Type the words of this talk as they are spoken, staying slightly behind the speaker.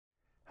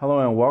Hello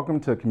and welcome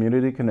to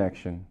Community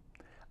Connection.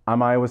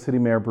 I'm Iowa City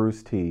Mayor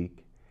Bruce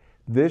Teague.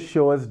 This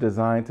show is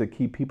designed to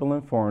keep people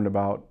informed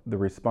about the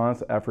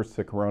response efforts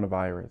to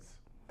coronavirus.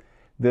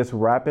 This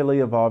rapidly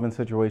evolving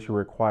situation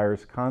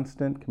requires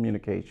constant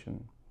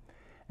communication,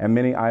 and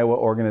many Iowa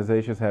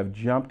organizations have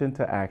jumped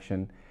into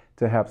action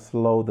to help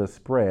slow the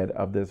spread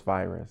of this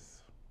virus.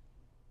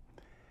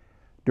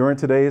 During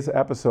today's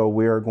episode,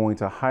 we are going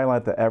to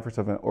highlight the efforts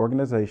of an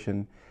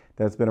organization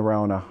that's been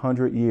around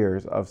 100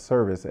 years of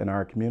service in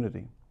our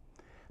community.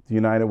 The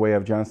United Way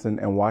of Johnson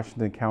and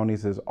Washington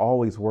counties is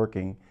always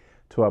working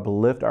to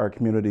uplift our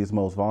community's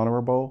most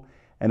vulnerable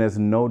and is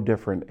no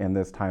different in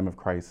this time of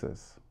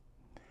crisis.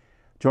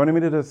 Joining me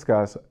to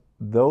discuss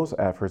those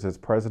efforts is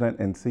President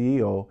and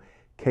CEO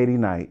Katie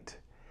Knight.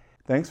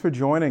 Thanks for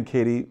joining,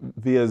 Katie,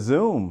 via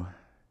Zoom.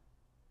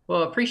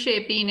 Well,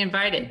 appreciate being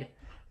invited.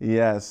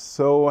 Yes,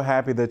 so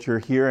happy that you're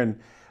here. And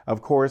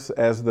of course,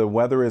 as the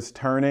weather is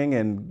turning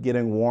and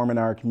getting warm in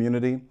our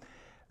community,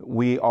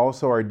 we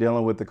also are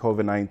dealing with the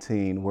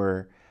COVID-19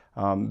 where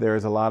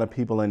there's a lot of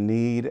people in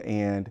need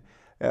and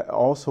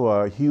also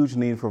a huge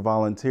need for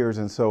volunteers.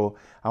 And so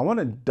I want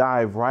to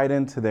dive right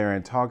into there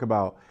and talk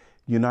about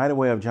United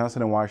Way of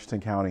Johnson and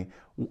Washington County.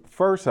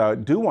 First, I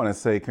do want to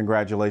say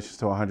congratulations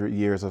to 100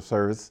 years of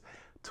service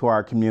to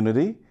our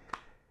community.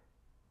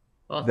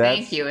 Well,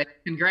 thank you. And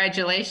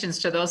congratulations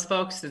to those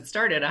folks that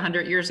started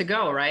 100 years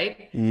ago,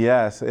 right?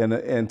 Yes,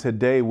 and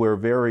today we're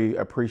very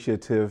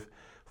appreciative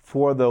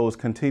for those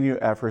continued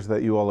efforts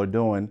that you all are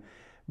doing,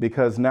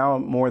 because now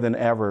more than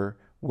ever,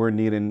 we're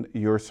needing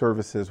your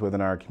services within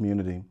our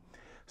community.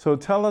 So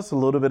tell us a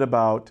little bit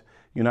about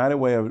United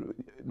Way of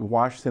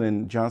Washington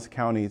and Johnson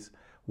counties,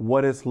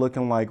 what it's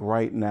looking like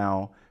right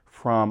now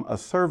from a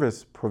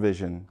service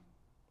provision.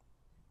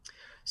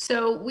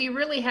 So we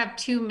really have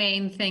two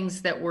main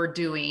things that we're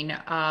doing.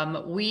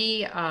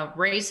 We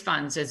raise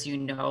funds, as you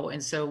know,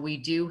 and so we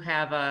do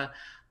have a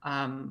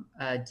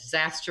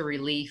disaster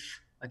relief,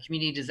 a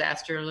community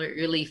disaster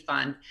relief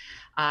fund.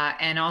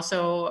 And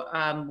also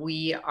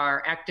we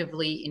are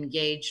actively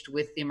engaged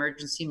with the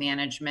emergency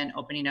management,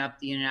 opening up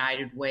the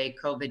United Way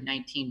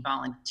COVID-19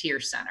 Volunteer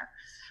Center.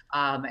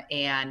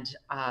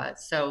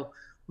 So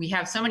we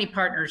have so many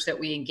partners that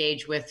we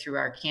engage with through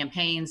our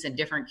campaigns and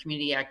different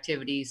community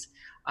activities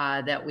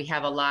that we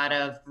have a lot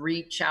of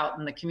reach out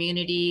in the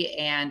community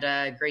and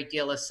a great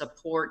deal of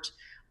support.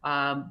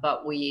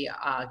 But we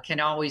can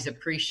always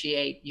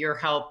appreciate your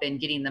help in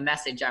getting the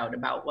message out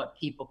about what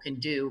people can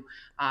do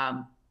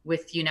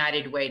with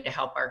United Way to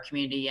help our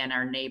community and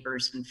our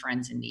neighbors and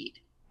friends in need.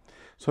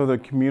 So the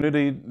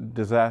Community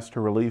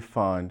Disaster Relief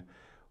Fund,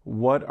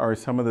 what are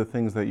some of the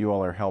things that you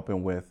all are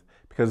helping with?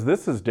 Because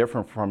this is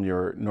different from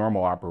your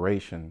normal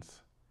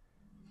operations.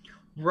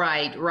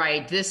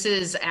 Right. This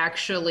is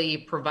actually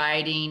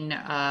providing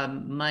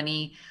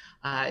money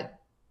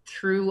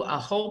through a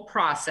whole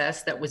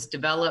process that was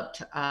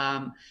developed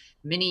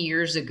many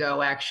years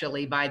ago,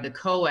 actually, by the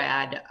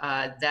COAD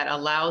that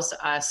allows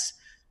us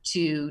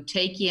to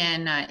take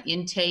in an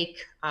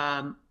intake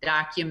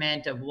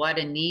document of what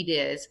a need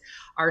is.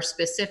 Our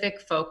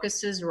specific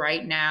focuses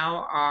right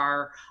now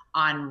are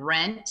on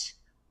rent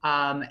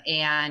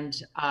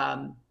and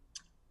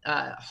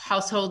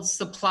household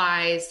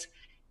supplies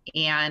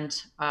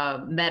and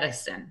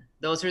medicine.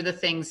 Those are the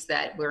things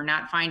that we're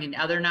not finding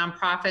other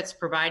nonprofits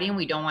providing.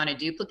 We don't want to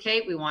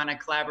duplicate. We want to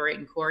collaborate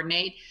and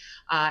coordinate.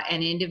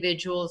 And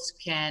individuals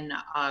can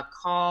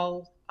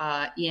call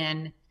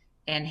in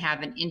and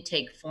have an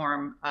intake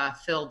form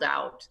filled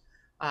out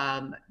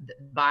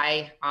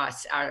by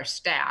us, our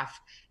staff.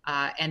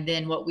 And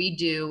then what we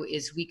do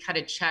is we cut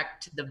a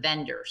check to the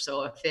vendor.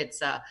 So if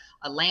it's a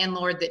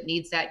landlord that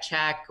needs that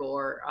check,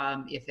 or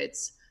if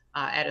it's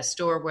at a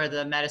store where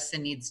the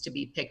medicine needs to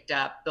be picked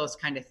up, those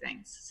kind of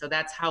things. So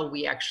that's how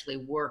we actually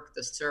work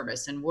the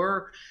service. And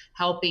we're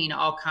helping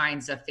all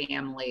kinds of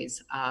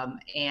families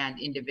and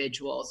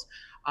individuals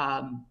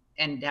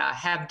and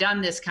have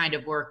done this kind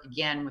of work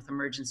again with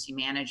emergency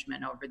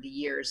management over the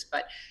years,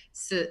 but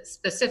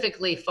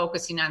specifically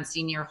focusing on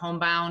senior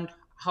homebound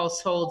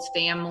households,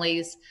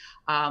 families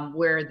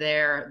where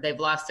they've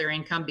lost their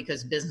income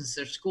because business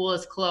or school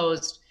is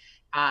closed,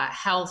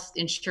 health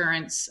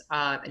insurance,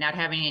 not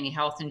having any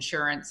health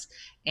insurance,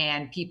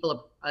 and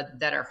people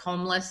that are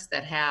homeless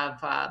that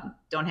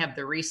don't have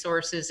the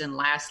resources, and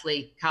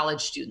lastly,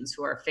 college students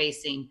who are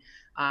facing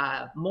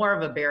more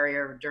of a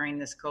barrier during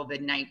this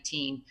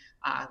COVID-19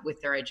 with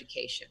their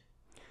education.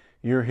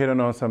 You're hitting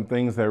on some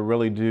things that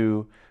really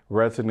do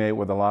resonate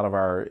with a lot of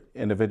our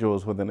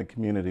individuals within the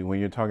community when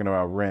you're talking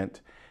about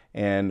rent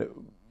and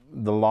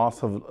the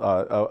loss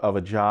of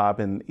a job,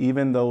 and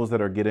even those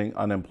that are getting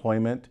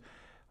unemployment.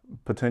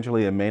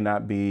 Potentially it may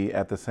not be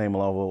at the same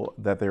level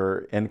that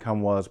their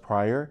income was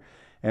prior.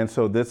 And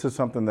so this is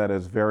something that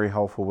is very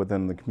helpful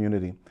within the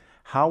community.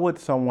 How would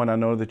someone, I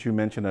know that you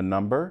mentioned a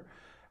number,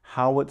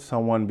 how would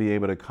someone be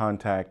able to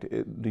contact?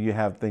 Do you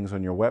have things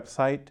on your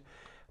website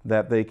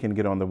that they can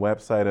get on the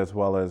website, as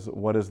well as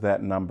what is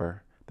that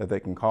number that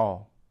they can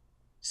call?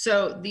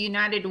 So the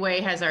United Way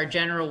has our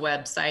general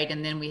website,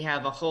 and then we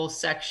have a whole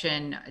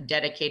section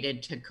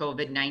dedicated to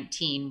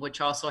COVID-19,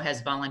 which also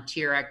has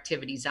volunteer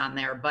activities on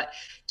there. But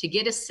to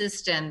get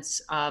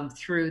assistance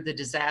through the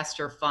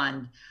disaster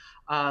fund,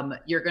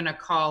 you're going to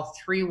call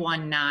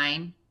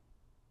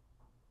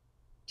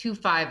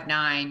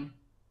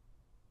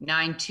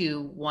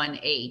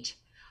 319-259-9218.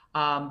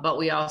 But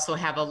we also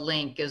have a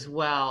link as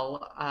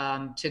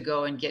well to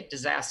go and get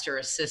disaster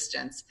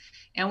assistance.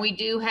 And we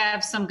do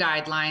have some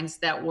guidelines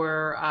that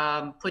were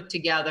put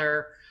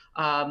together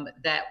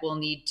that will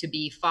need to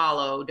be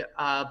followed.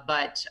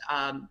 But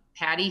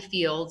Patty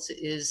Fields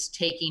is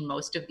taking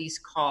most of these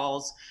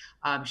calls.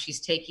 She's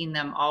taking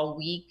them all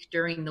week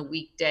during the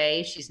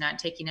weekday. She's not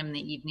taking them in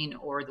the evening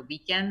or the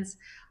weekends.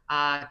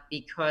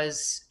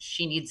 Because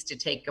she needs to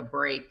take a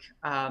break,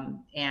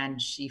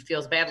 and she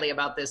feels badly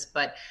about this,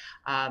 but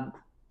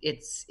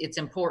it's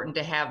important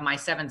to have my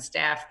 7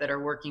 staff that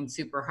are working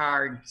super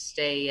hard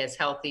stay as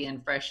healthy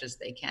and fresh as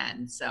they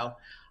can. So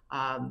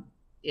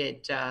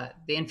the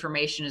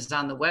information is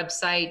on the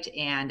website,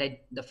 and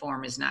the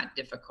form is not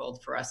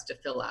difficult for us to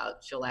fill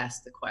out. She'll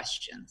ask the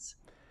questions.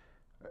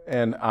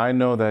 And I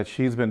know that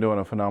she's been doing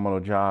a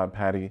phenomenal job,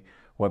 Patty,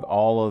 with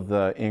all of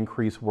the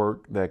increased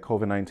work that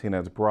COVID-19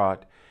 has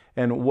brought.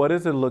 And what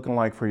is it looking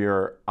like for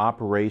your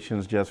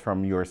operations just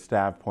from your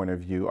staff point of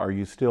view? Are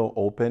you still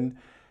open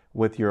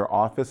with your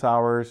office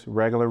hours,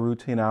 regular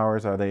routine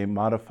hours? Are they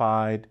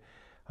modified?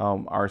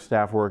 Are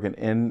staff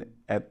working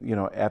at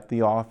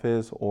the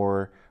office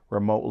or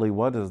remotely?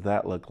 What does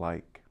that look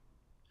like?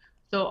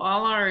 So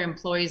all our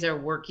employees are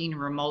working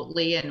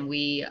remotely, and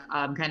we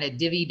kind of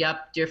divvied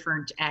up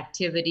different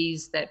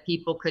activities that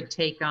people could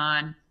take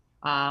on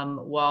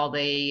while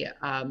they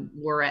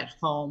were at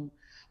home.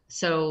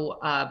 So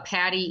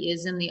Patty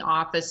is in the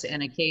office,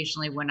 and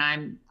occasionally when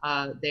I'm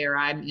there,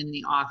 I'm in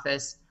the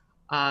office.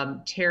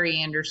 Terry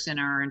Anderson,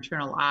 our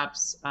internal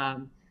ops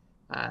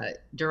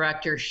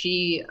director,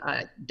 she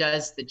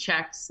does the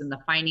checks and the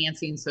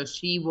financing, so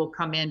she will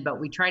come in, but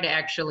we try to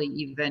actually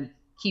even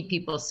keep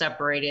people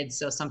separated.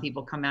 So some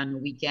people come on the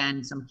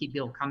weekend, some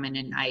people come in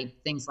at night,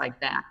 things like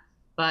that.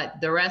 But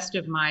the rest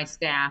of my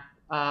staff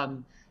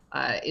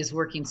is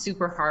working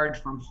super hard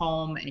from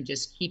home and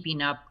just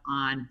keeping up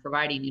on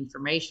providing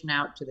information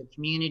out to the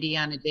community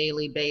on a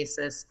daily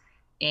basis.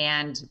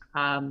 And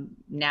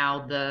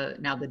now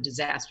the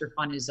disaster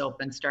fund is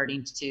open,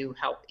 starting to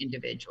help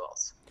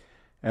individuals.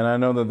 And I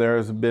know that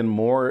there's been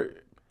more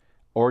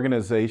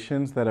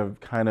organizations that have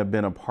kind of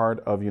been a part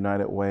of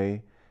United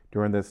Way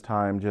during this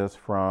time, just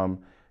from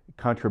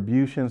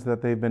contributions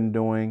that they've been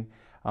doing.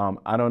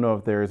 I don't know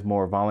if there's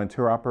more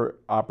volunteer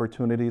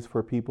opportunities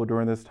for people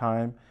during this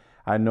time.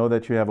 I know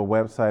that you have a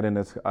website, and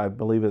I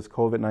believe it's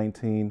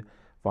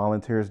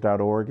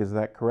covid19volunteers.org. Is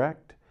that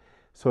correct?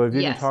 So if you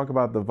Yes. can talk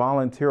about the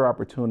volunteer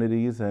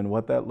opportunities and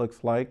what that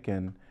looks like.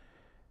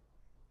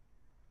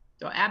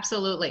 So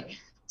absolutely.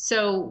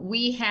 So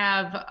we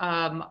have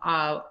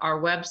our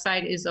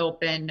website is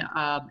open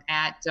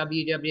at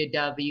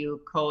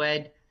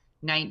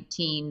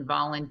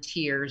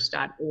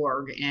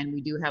www.covid19volunteers.org, and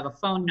we do have a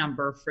phone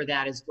number for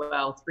that as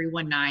well,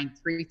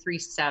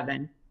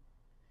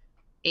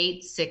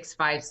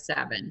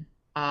 319-337-8657.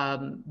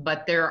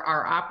 But there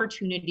are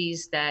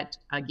opportunities that,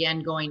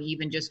 again, going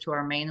even just to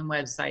our main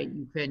website,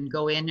 you can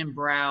go in and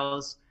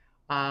browse,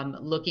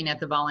 looking at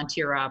the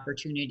volunteer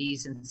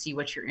opportunities and see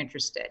what you're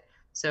interested.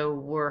 So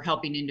we're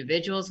helping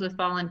individuals with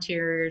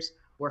volunteers,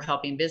 we're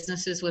helping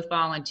businesses with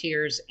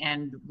volunteers,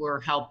 and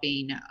we're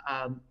helping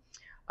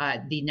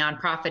the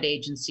nonprofit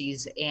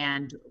agencies.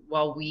 And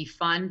while we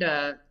fund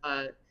a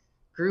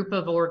group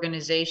of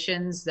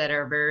organizations that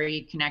are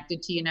very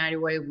connected to United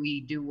Way,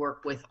 we do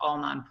work with all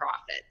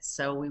nonprofits.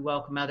 So we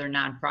welcome other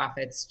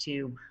nonprofits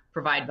to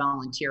provide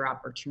volunteer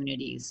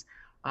opportunities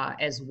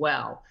as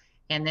well.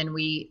 And then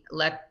we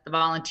let the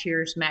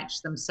volunteers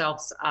match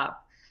themselves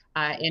up.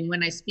 And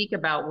when I speak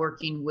about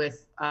working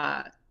with,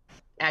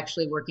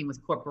 actually working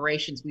with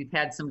corporations, we've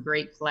had some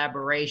great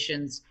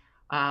collaborations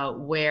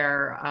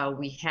where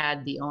we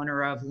had the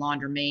owner of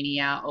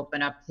Laundromania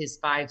open up his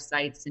 5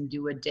 sites and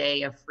do a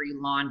day of free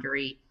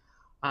laundry.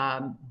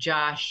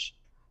 Josh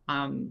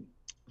from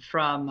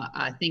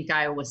Think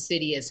Iowa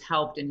City has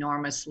helped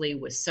enormously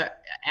with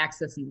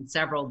accessing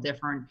several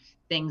different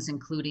things,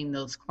 including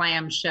those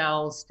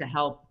clamshells to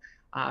help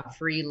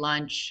free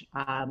lunch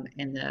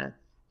and the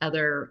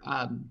other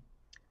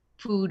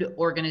food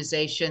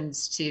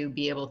organizations to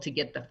be able to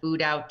get the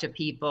food out to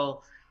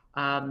people.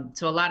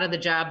 So a lot of the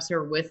jobs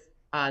are with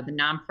the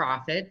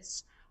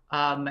nonprofits,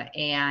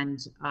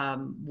 and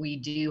we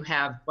do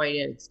have quite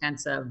an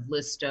extensive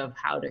list of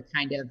how to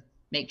kind of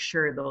make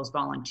sure those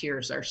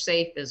volunteers are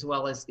safe, as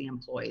well as the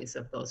employees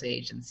of those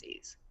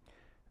agencies.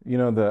 You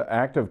know, the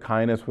act of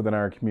kindness within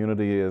our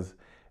community is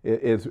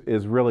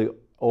really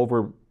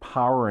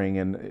overpowering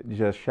and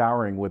just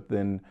showering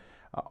within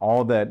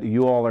all that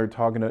you all are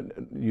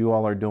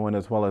doing,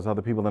 as well as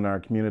other people in our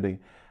community.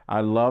 I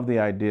love the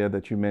idea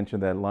that you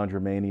mentioned that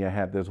Laundromania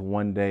had this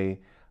one day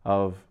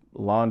of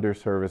launder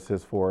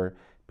services for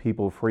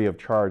people free of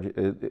charge,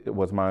 it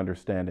was my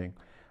understanding.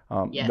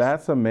 Yes.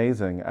 That's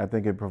amazing. I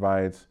think it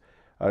provides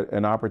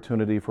an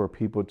opportunity for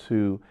people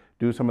to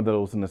do some of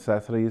those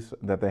necessities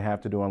that they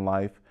have to do in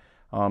life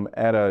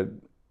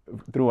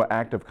through an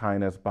act of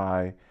kindness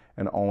by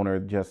an owner,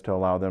 just to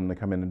allow them to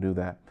come in and do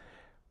that.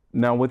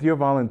 Now, with your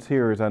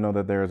volunteers, I know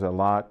that there's a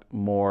lot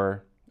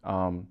more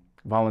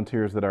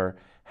volunteers that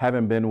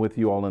haven't been with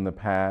you all in the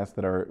past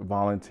that are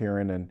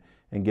volunteering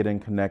and getting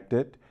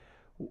connected.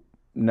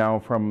 Now,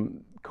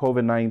 from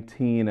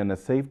COVID-19 and a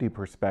safety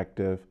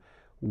perspective,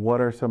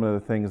 what are some of the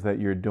things that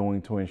you're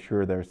doing to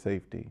ensure their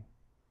safety?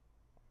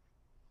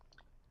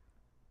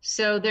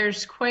 So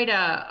there's quite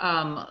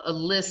a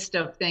list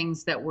of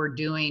things that we're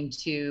doing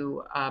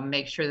to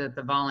make sure that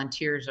the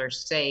volunteers are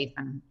safe.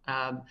 And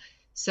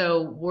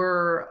so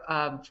we're,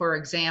 for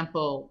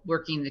example,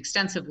 working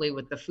extensively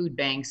with the food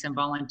banks, and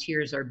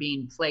volunteers are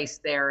being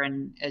placed there.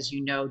 And as you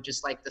know,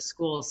 just like the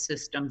school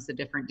systems, the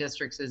different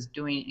districts is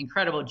doing an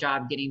incredible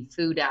job getting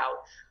food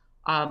out.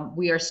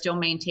 We are still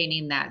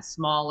maintaining that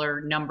smaller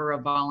number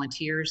of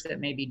volunteers that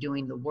may be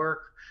doing the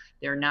work.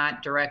 They're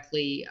not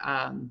directly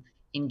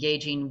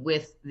engaging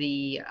with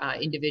the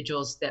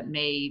individuals that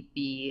may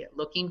be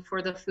looking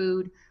for the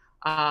food.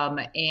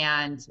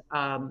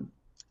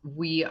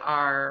 We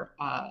are,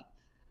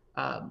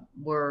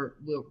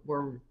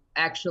 we're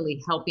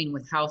actually helping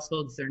with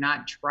households. They're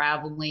not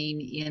traveling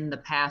in the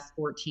past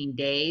 14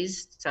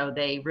 days. So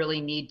they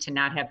really need to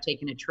not have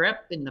taken a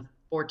trip in the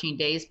 14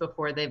 days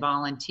before they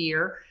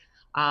volunteer.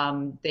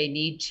 They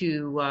need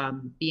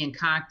to be in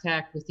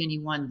contact with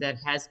anyone that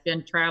has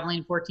been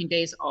traveling 14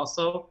 days.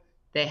 Also,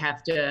 they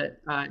have to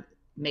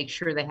make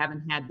sure they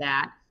haven't had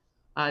that.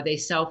 They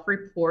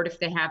self-report if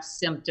they have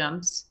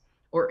symptoms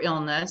or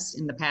illness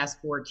in the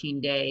past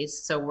 14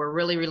 days. So we're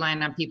really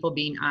relying on people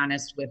being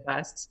honest with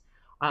us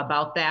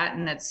about that,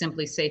 and that's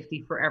simply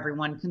safety for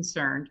everyone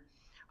concerned.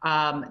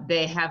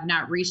 They have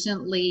not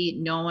recently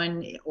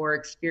known or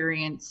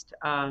experienced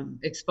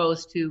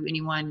exposed to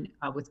anyone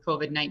with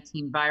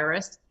COVID-19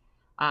 virus.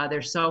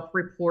 They're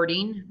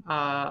self-reporting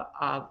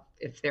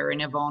if they're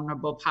in a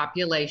vulnerable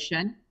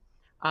population.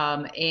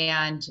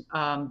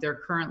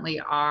 There currently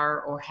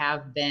are or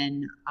have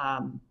been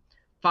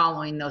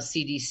following those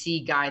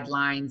CDC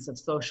guidelines of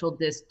social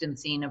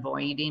distancing,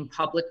 avoiding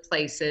public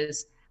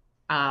places,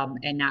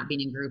 and not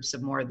being in groups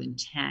of more than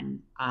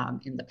 10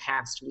 in the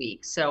past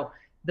week. So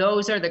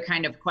those are the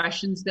kind of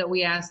questions that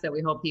we ask that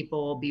we hope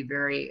people will be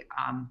very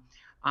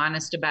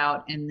honest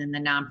about. And then the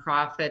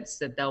nonprofits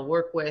that they'll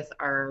work with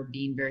are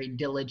being very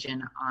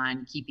diligent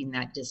on keeping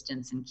that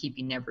distance and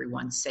keeping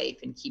everyone safe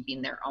and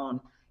keeping their own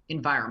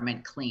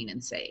environment clean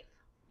and safe.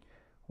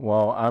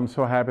 Well, I'm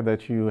so happy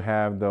that you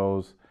have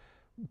those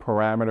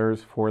parameters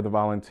for the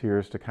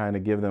volunteers to kind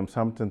of give them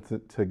something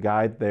to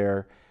guide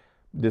their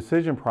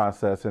decision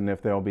process and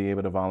if they'll be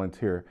able to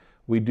volunteer.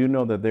 We do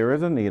know that there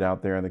is a need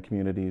out there in the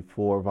community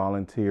for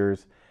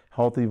volunteers,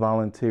 healthy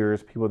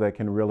volunteers, people that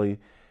can really,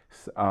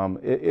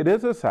 it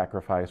is a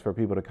sacrifice for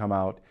people to come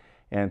out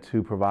and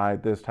to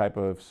provide this type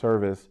of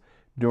service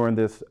during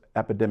this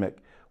epidemic.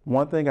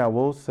 One thing I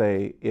will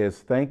say is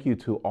thank you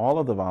to all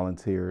of the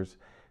volunteers,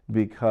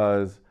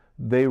 because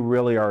they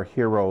really are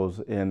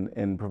heroes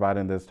in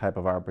providing this type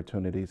of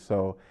opportunity.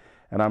 So,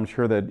 and I'm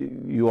sure that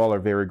you all are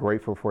very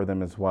grateful for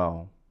them as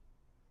well.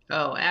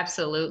 Oh,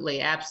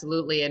 absolutely,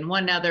 absolutely. And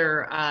one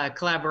other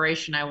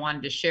collaboration I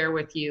wanted to share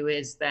with you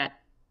is that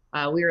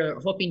we are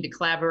hoping to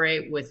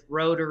collaborate with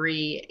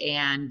Rotary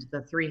and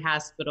the 3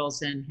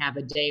 hospitals and have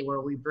a day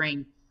where we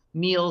bring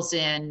meals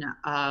in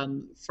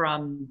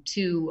from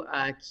 2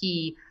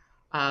 key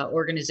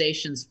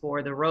organizations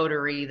for the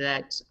Rotary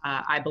that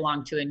I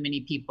belong to and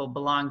many people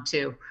belong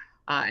to,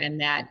 and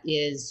that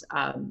is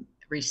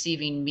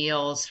receiving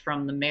meals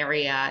from the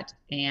Marriott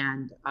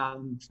and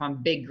from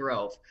Big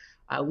Grove.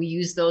 We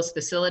use those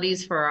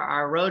facilities for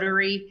our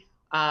Rotary,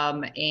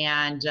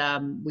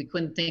 and we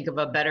couldn't think of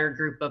a better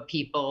group of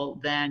people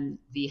than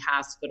the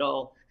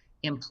hospital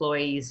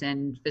employees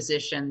and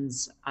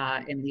physicians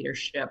in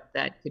leadership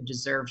that could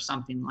deserve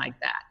something like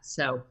that.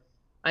 So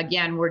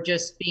again, we're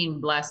just being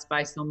blessed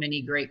by so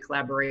many great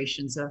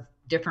collaborations of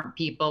different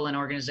people and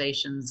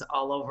organizations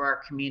all over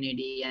our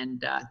community.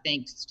 And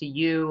thanks to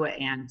you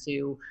and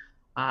to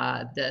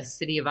the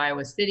city of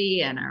Iowa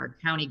City and our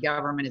county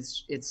government,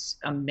 it's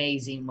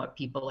amazing what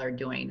people are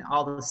doing.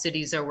 All the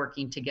cities are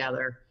working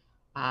together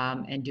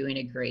and doing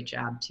a great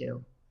job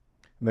too.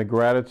 The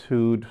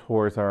gratitude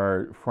towards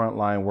our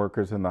frontline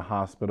workers in the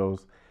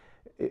hospitals,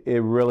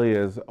 it really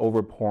is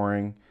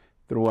overpouring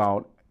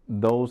throughout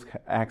those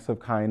acts of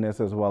kindness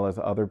as well as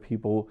other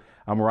people.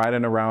 I'm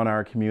riding around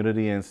our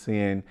community and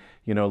seeing,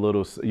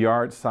 little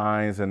yard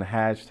signs and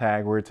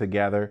hashtag we're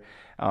together.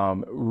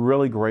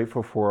 Really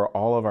grateful for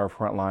all of our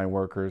frontline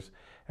workers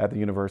at the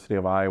University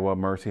of Iowa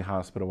Mercy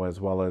Hospital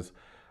as well as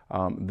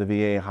the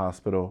VA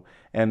hospital.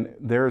 And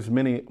there's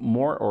many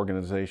more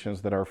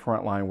organizations that are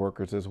frontline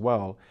workers as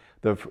well.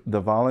 The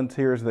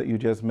volunteers that you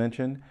just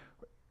mentioned,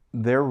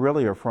 they're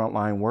really a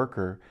frontline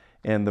worker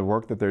in the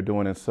work that they're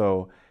doing. And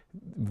so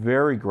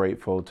very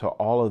grateful to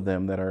all of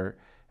them that are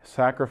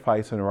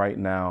sacrificing right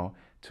now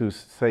to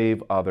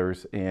save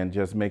others and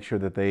just make sure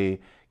that they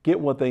get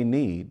what they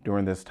need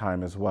during this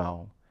time as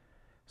well.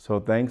 So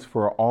thanks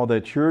for all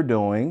that you're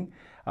doing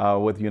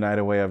with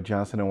United Way of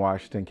Johnson and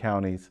Washington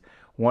counties.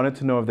 Wanted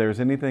to know if there's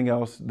anything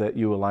else that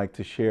you would like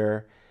to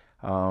share,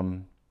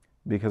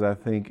 because I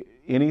think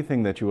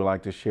anything that you would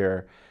like to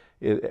share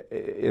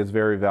is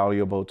very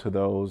valuable to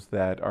those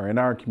that are in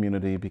our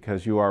community,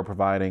 because you are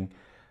providing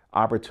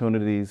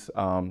opportunities,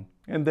 and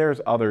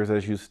there's others,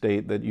 as you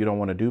state, that you don't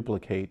want to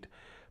duplicate.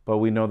 But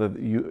we know that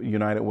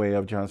United Way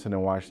of Johnson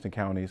and Washington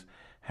counties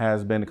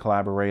has been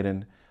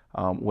collaborating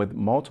with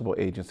multiple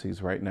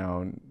agencies right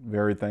now, and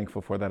very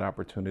thankful for that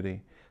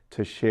opportunity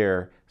to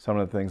share some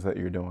of the things that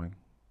you're doing.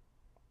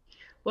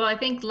 Well, I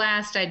think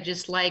last, I'd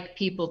just like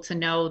people to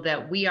know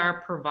that we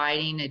are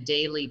providing a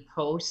daily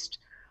post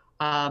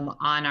on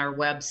our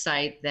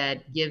website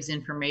that gives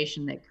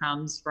information that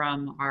comes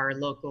from our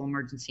local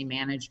emergency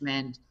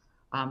management,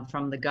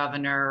 from the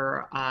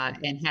governor,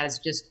 and has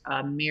just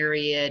a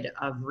myriad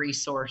of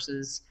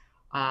resources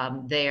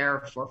there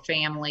for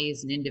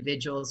families and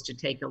individuals to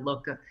take a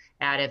look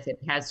at if it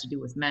has to do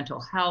with mental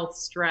health,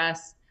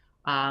 stress,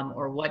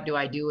 or what do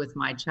I do with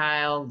my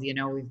child? You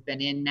know, we've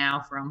been in now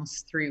for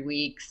almost 3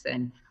 weeks.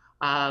 And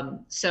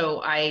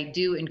so I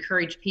do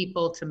encourage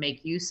people to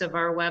make use of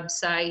our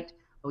website.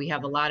 We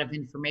have a lot of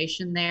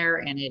information there,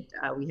 and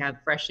we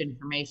have fresh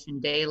information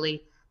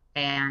daily,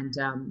 and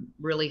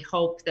really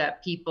hope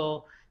that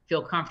people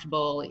feel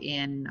comfortable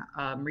in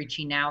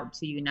reaching out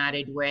to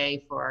United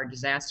Way for our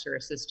disaster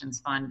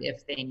assistance fund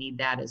if they need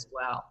that as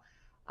well.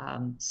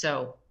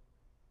 So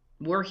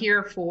we're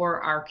here for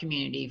our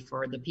community,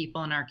 for the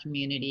people in our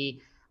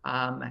community,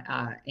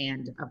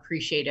 and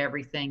appreciate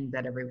everything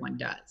that everyone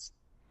does.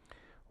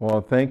 Well,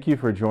 thank you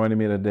for joining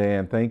me today,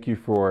 and thank you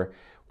for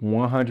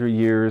 100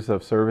 years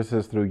of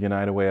services through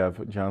United Way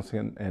of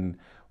Johnson and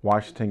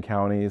Washington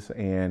counties,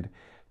 and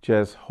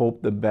just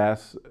hope the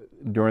best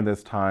during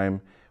this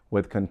time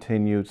with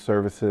continued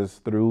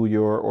services through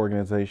your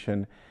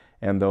organization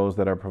and those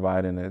that are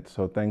providing it.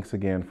 So thanks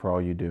again for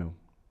all you do.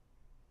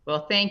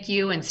 Well, thank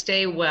you, and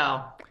stay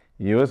well.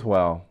 You as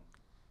well.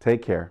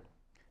 Take care.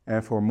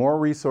 And for more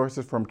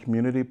resources from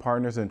community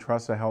partners and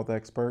trusted health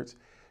experts,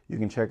 you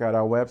can check out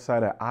our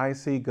website at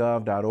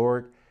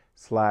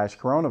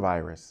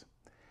icgov.org/coronavirus.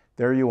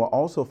 There you will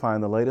also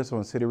find the latest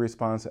on city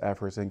response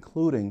efforts,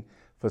 including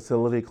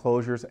facility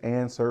closures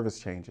and service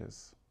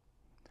changes.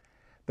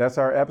 That's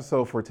our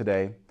episode for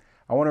today.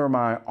 I want to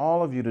remind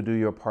all of you to do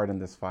your part in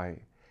this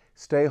fight.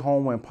 Stay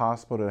home when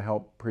possible to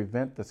help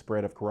prevent the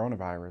spread of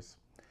coronavirus.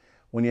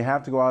 When you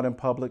have to go out in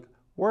public,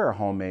 wear a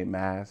homemade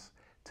mask.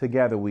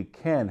 Together we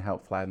can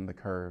help flatten the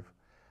curve.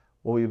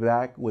 We'll be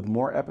back with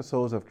more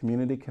episodes of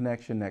Community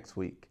Connection next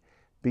week.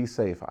 Be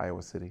safe,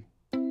 Iowa City.